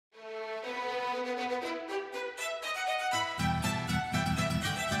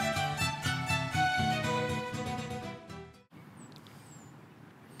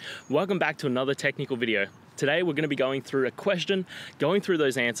Welcome back to another technical video. Today we're going to be going through a question, going through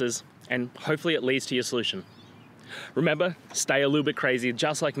those answers, and hopefully it leads to your solution. Remember, stay a little bit crazy,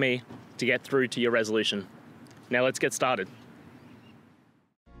 just like me, to get through to your resolution. Now let's get started.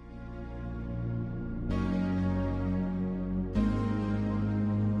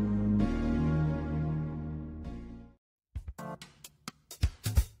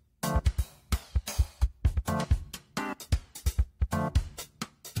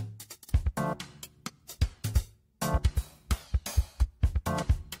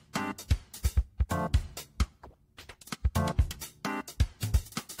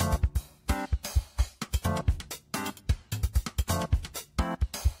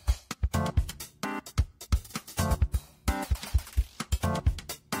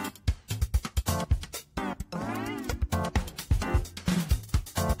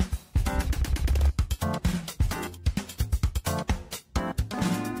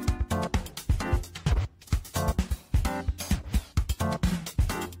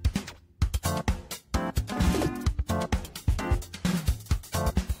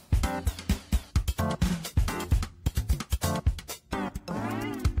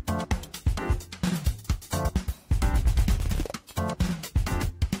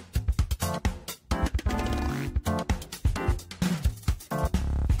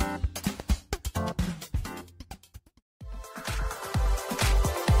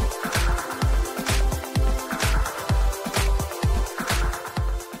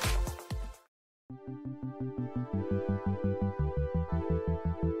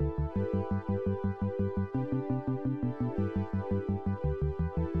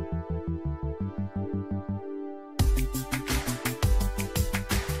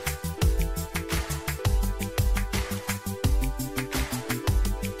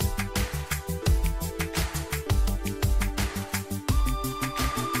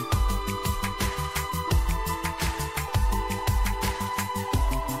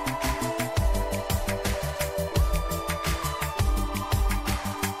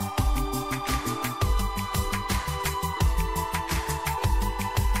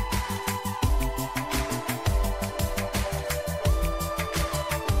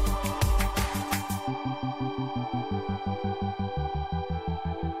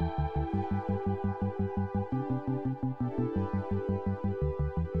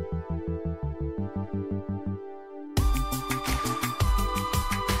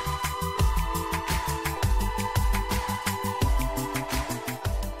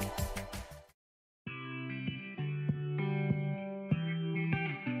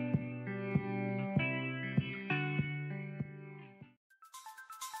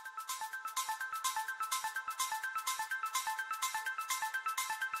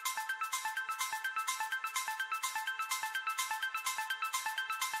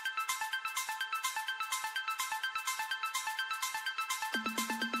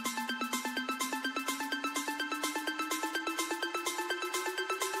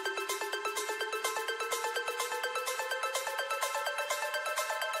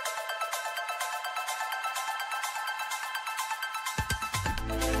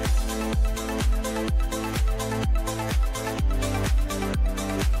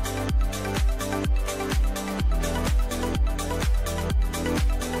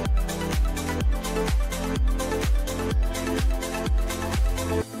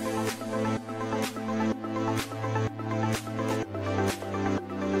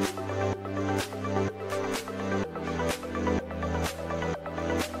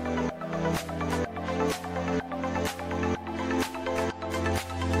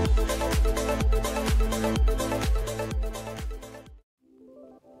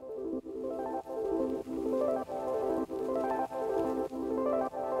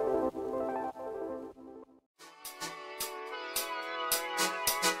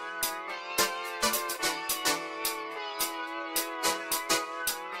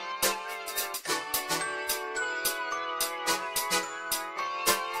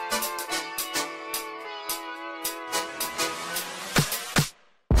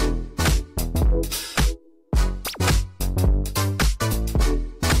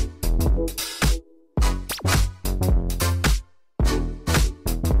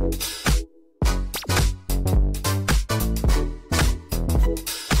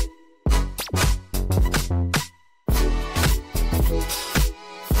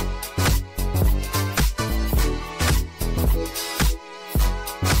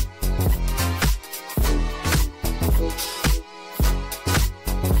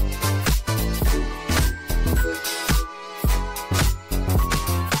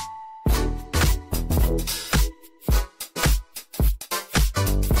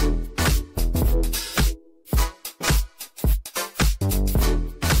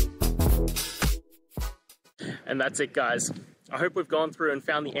 And that's it, guys. I hope we've gone through and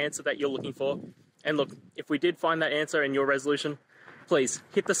found the answer that you're looking for. And look, if we did find that answer in your resolution, please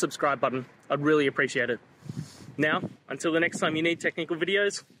hit the subscribe button. I'd really appreciate it. Now, until the next time you need technical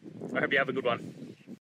videos, I hope you have a good one.